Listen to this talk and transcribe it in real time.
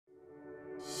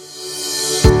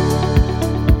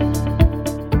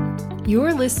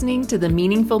You're listening to the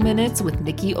Meaningful Minutes with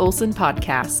Nikki Olson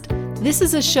podcast. This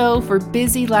is a show for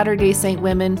busy Latter-day Saint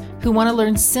women who want to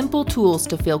learn simple tools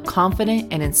to feel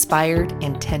confident and inspired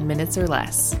in 10 minutes or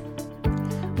less.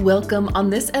 Welcome. On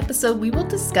this episode, we will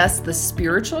discuss the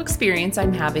spiritual experience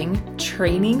I'm having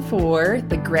training for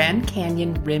the Grand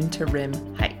Canyon Rim to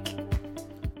Rim hike.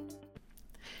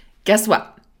 Guess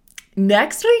what?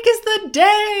 Next week is the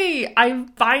day! I'm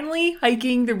finally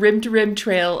hiking the Rim to Rim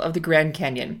Trail of the Grand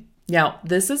Canyon. Now,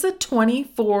 this is a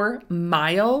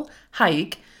 24-mile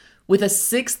hike with a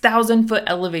 6,000-foot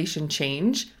elevation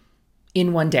change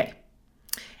in one day.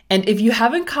 And if you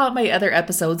haven't caught my other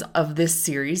episodes of this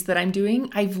series that I'm doing,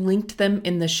 I've linked them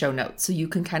in the show notes so you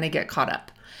can kind of get caught up.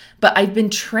 But I've been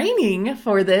training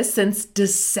for this since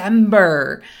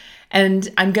December, and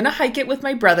I'm going to hike it with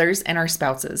my brothers and our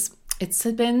spouses. It's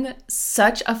been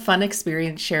such a fun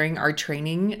experience sharing our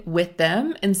training with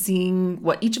them and seeing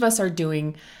what each of us are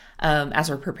doing as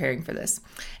we're preparing for this.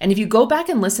 And if you go back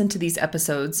and listen to these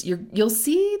episodes, you'll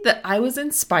see that I was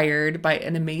inspired by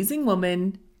an amazing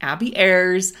woman, Abby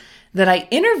Ayers, that I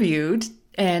interviewed,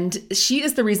 and she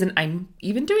is the reason I'm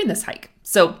even doing this hike.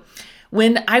 So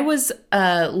when I was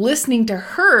listening to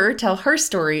her tell her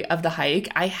story of the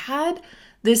hike, I had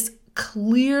this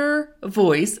clear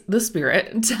voice, the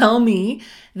Spirit, tell me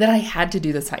that I had to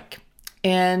do this hike.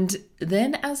 And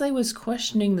then as I was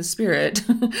questioning the Spirit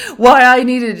why I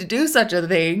needed to do such a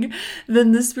thing,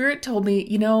 then the Spirit told me,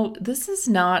 this is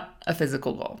not a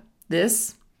physical goal.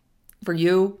 This, for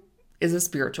you, is a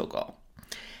spiritual goal.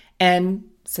 And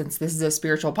since this is a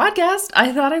spiritual podcast,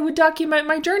 I thought I would document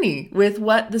my journey with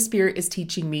what the Spirit is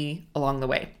teaching me along the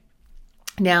way.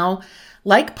 Now,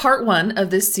 like part one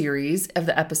of this series of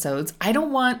the episodes, I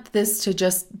don't want this to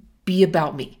just be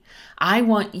about me. I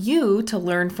want you to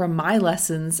learn from my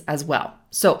lessons as well.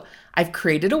 So I've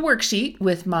created a worksheet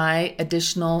with my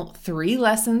additional 3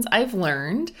 lessons I've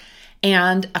learned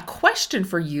and a question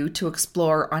for you to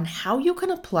explore on how you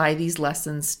can apply these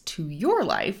lessons to your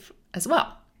life as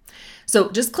well.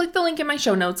 So just click the link in my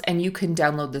show notes and you can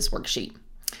download this worksheet.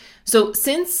 So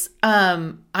since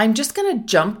I'm just going to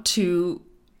jump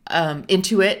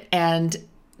into it and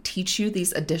teach you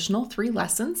these additional 3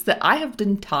 lessons that I have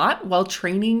been taught while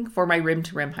training for my Rim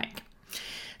to Rim hike.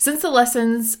 Since the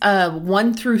lessons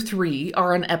 1 through 3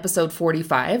 are on episode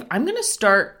 45, I'm going to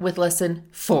start with lesson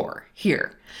 4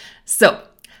 here. So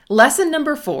lesson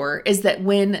number 4 is that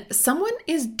when someone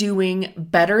is doing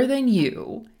better than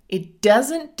you, it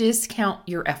doesn't discount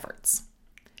your efforts.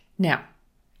 Now,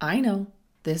 I know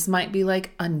this might be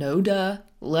like a no-duh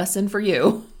lesson for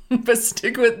you, but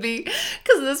stick with me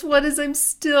because this one is I'm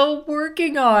still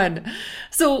working on.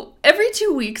 So every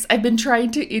 2 weeks, I've been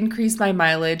trying to increase my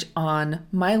mileage on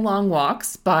my long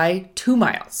walks by 2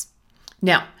 miles.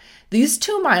 Now, these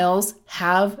 2 miles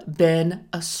have been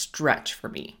a stretch for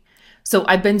me. So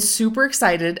I've been super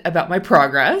excited about my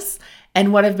progress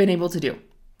and what I've been able to do.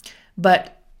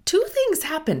 But 2 things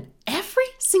happen every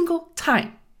single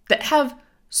time that have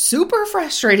super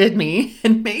frustrated me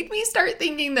and made me start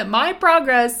thinking that my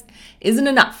progress isn't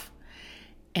enough.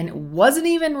 And it wasn't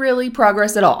even really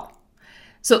progress at all.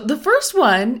 So the first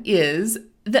one is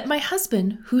that my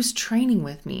husband, who's training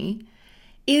with me,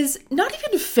 is not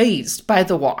even fazed by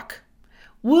the walk.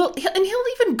 He'll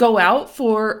even go out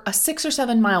for a 6 or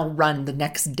 7 mile run the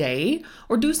next day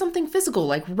or do something physical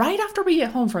like right after we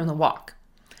get home from the walk.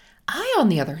 I, on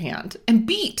the other hand, am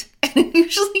beat, and it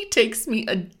usually takes me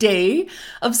a day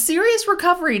of serious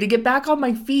recovery to get back on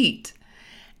my feet.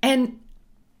 And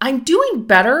I'm doing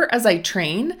better as I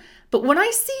train, but when I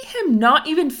see him not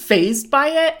even fazed by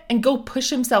it and go push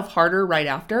himself harder right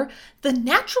after, the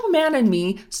natural man in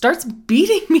me starts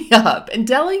beating me up and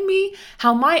telling me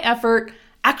how my effort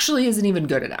actually isn't even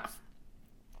good enough.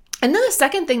 And then the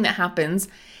second thing that happens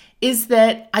is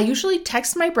that I usually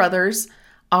text my brothers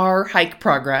our hike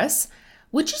progress,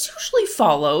 which is usually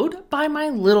followed by my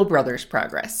little brother's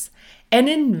progress. And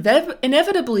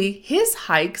inevitably, his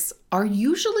hikes are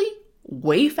usually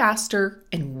way faster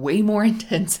and way more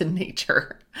intense in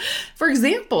nature. For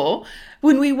example,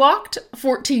 when we walked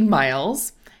 14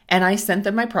 miles and I sent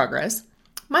them my progress,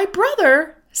 my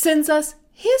brother sends us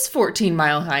his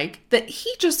 14-mile hike that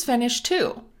he just finished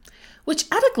too,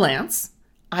 which at a glance,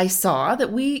 I saw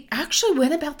that we actually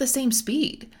went about the same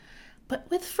speed. But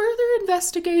with further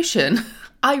investigation,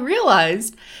 I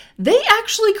realized they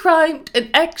actually climbed an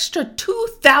extra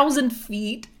 2,000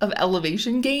 feet of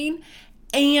elevation gain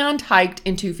and hiked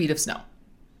in 2 feet of snow.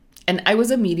 And I was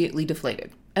immediately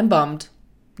deflated and bummed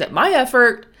that my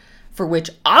effort, for which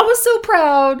I was so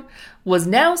proud, was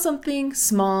now something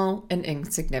small and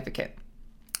insignificant.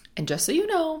 And just so you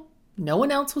know, No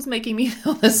one else was making me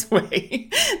feel this way.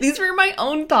 These were my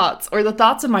own thoughts or the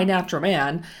thoughts of my natural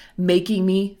man making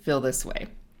me feel this way.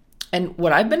 And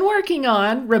what I've been working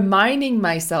on, reminding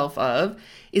myself of,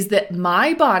 is that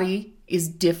my body is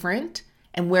different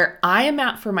and where I am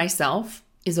at for myself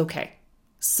is okay.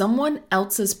 Someone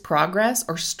else's progress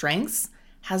or strengths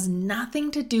has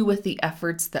nothing to do with the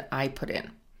efforts that I put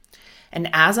in. And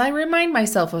as I remind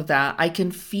myself of that, I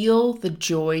can feel the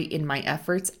joy in my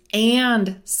efforts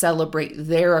and celebrate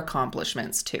their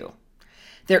accomplishments too.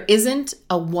 There isn't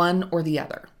a one or the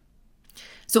other.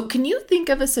 So can you think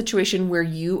of a situation where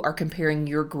you are comparing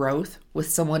your growth with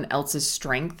someone else's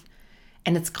strength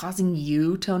and it's causing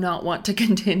you to not want to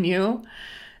continue?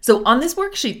 So on this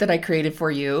worksheet that I created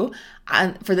for you,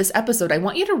 for this episode, I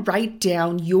want you to write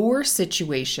down your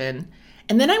situation.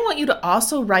 And then I want you to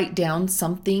also write down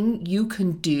something you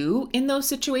can do in those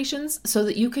situations so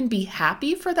that you can be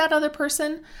happy for that other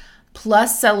person,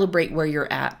 plus celebrate where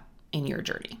you're at in your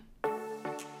journey.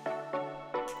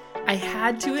 I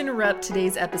had to interrupt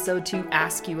today's episode to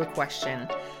ask you a question.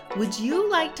 Would you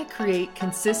like to create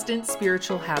consistent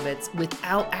spiritual habits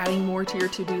without adding more to your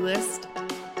to-do list?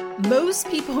 Most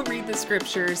people read the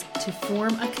scriptures to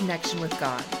form a connection with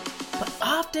God. But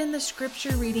often the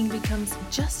scripture reading becomes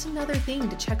just another thing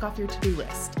to check off your to-do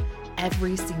list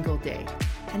every single day.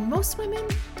 And most women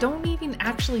don't even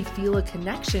actually feel a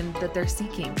connection that they're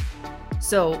seeking.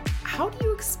 So how do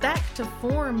you expect to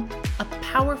form a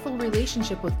powerful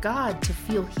relationship with God, to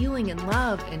feel healing and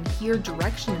love and hear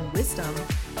direction and wisdom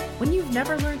when you've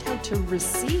never learned how to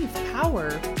receive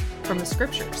power from the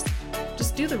scriptures?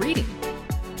 Just do the reading.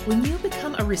 When you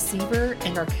become a receiver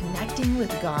and are connecting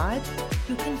with God,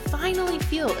 you can finally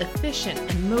feel efficient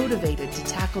and motivated to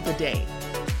tackle the day,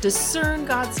 discern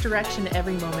God's direction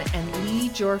every moment, and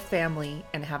lead your family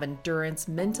and have endurance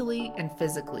mentally and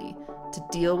physically to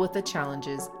deal with the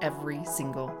challenges every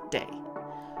single day.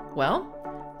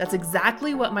 Well, that's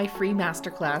exactly what my free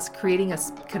masterclass, Creating a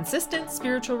Consistent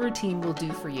Spiritual Routine, will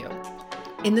do for you.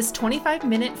 In this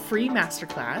 25-minute free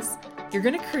masterclass, you're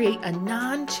going to create a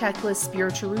non-checklist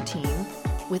spiritual routine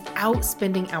without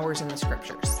spending hours in the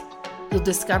scriptures. You'll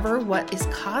discover what is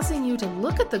causing you to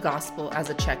look at the gospel as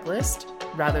a checklist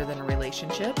rather than a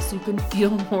relationship, so you can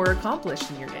feel more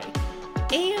accomplished in your day.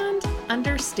 And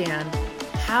understand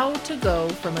how to go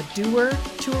from a doer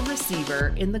to a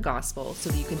receiver in the gospel so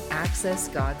that you can access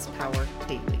God's power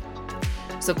daily.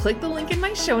 So click the link in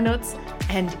my show notes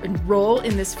and enroll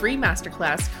in this free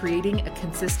masterclass, Creating a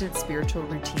Consistent Spiritual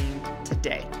Routine,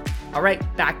 today. All right,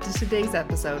 back to today's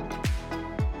episode.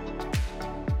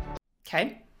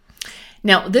 Okay.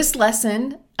 Now, this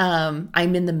lesson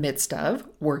I'm in the midst of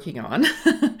working on,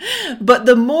 but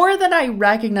the more that I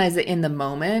recognize it in the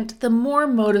moment, the more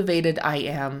motivated I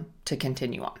am to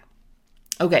continue on.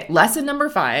 Okay, lesson number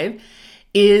 5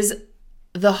 is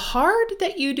the hard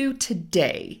that you do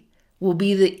today will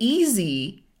be the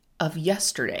easy of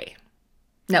yesterday.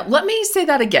 Now, let me say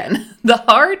that again. The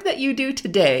hard that you do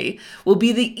today will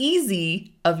be the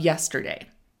easy of yesterday.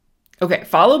 Okay,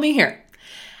 follow me here.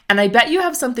 And I bet you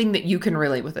have something that you can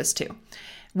relate with this too.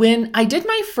 When I did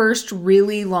my first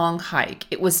really long hike,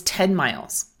 it was 10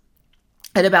 miles.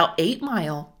 At about 8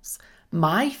 miles,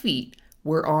 my feet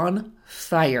were on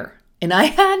fire and I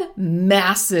had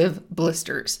massive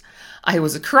blisters. I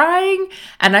was crying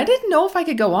and I didn't know if I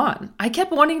could go on. I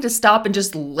kept wanting to stop and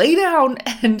just lay down,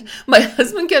 and my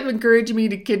husband kept encouraging me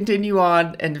to continue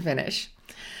on and finish.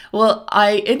 Well,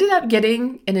 I ended up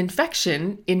getting an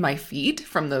infection in my feet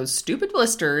from those stupid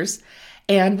blisters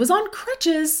and was on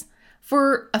crutches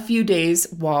for a few days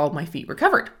while my feet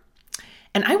recovered.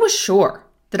 And I was sure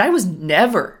that I was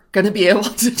never going to be able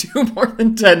to do more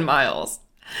than 10 miles.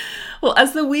 Well,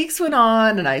 as the weeks went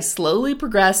on and I slowly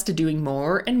progressed to doing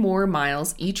more and more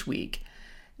miles each week,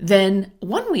 then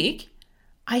one week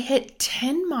I hit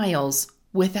 10 miles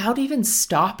without even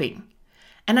stopping.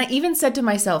 And I even said to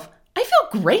myself, I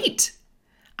feel great.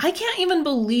 I can't even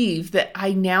believe that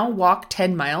I now walk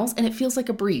 10 miles and it feels like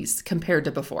a breeze compared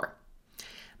to before.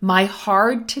 My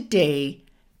hard today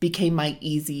became my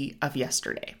easy of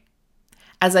yesterday.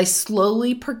 As I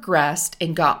slowly progressed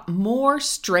and got more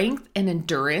strength and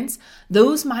endurance,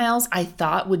 those miles I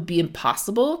thought would be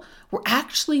impossible were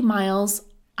actually miles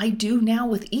I do now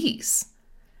with ease.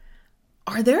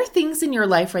 Are there things in your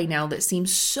life right now that seem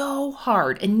so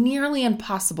hard and nearly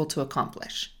impossible to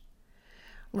accomplish?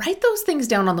 Write those things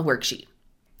down on the worksheet.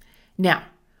 Now,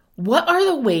 what are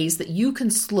the ways that you can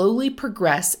slowly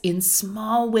progress in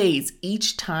small ways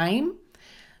each time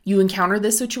you encounter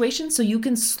this situation so you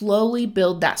can slowly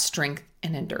build that strength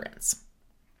and endurance?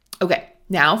 Okay,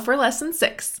 now for lesson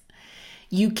 6.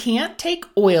 You can't take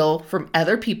oil from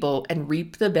other people and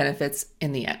reap the benefits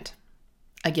in the end.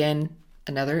 Again,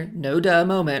 another no duh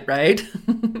moment, right?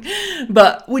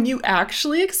 But when you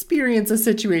actually experience a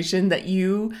situation that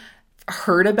you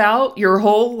heard about your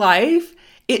whole life,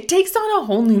 it takes on a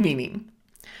whole new meaning.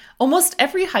 Almost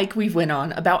every hike we've went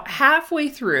on, about halfway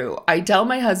through, I tell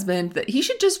my husband that he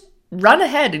should just run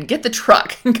ahead and get the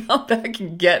truck and come back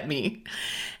and get me.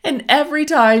 And every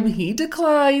time he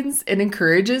declines and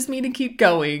encourages me to keep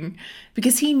going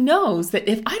because he knows that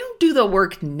if I don't do the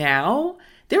work now,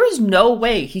 there is no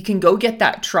way he can go get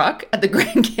that truck at the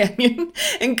Grand Canyon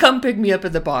and come pick me up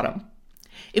at the bottom.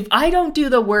 If I don't do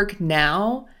the work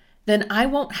now, then I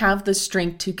won't have the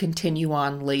strength to continue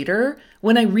on later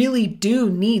when I really do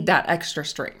need that extra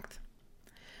strength.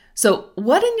 So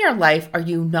what in your life are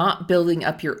you not building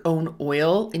up your own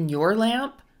oil in your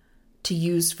lamp to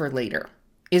use for later?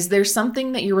 Is there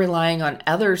something that you're relying on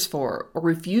others for or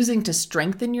refusing to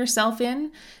strengthen yourself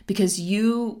in because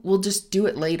you will just do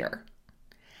it later?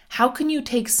 How can you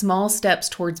take small steps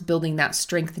towards building that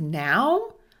strength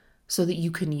now so that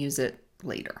you can use it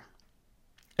later?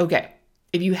 Okay,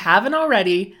 if you haven't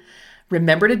already,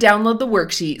 remember to download the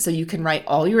worksheet so you can write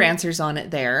all your answers on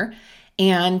it there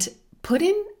and put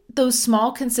in those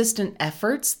small, consistent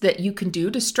efforts that you can do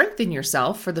to strengthen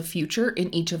yourself for the future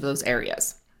in each of those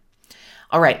areas.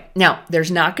 All right, now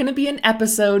there's not going to be an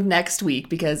episode next week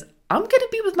because I'm going to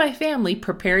be with my family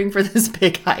preparing for this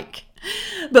big hike.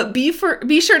 But be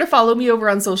sure to follow me over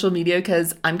on social media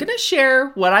because I'm going to share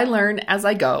what I learn as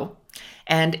I go.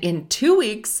 And in 2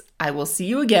 weeks, I will see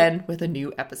you again with a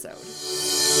new episode.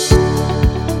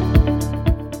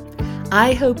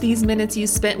 I hope these minutes you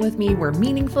spent with me were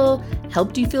meaningful,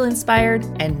 helped you feel inspired,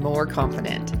 and more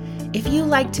confident. If you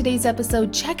liked today's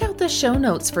episode, check out the show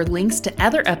notes for links to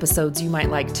other episodes you might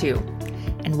like too.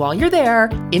 And while you're there,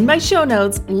 in my show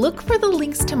notes, look for the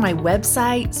links to my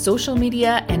website, social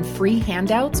media, and free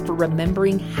handouts for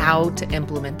remembering how to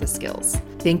implement the skills.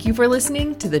 Thank you for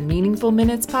listening to the Meaningful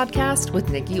Minutes podcast with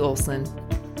Nikki Olson.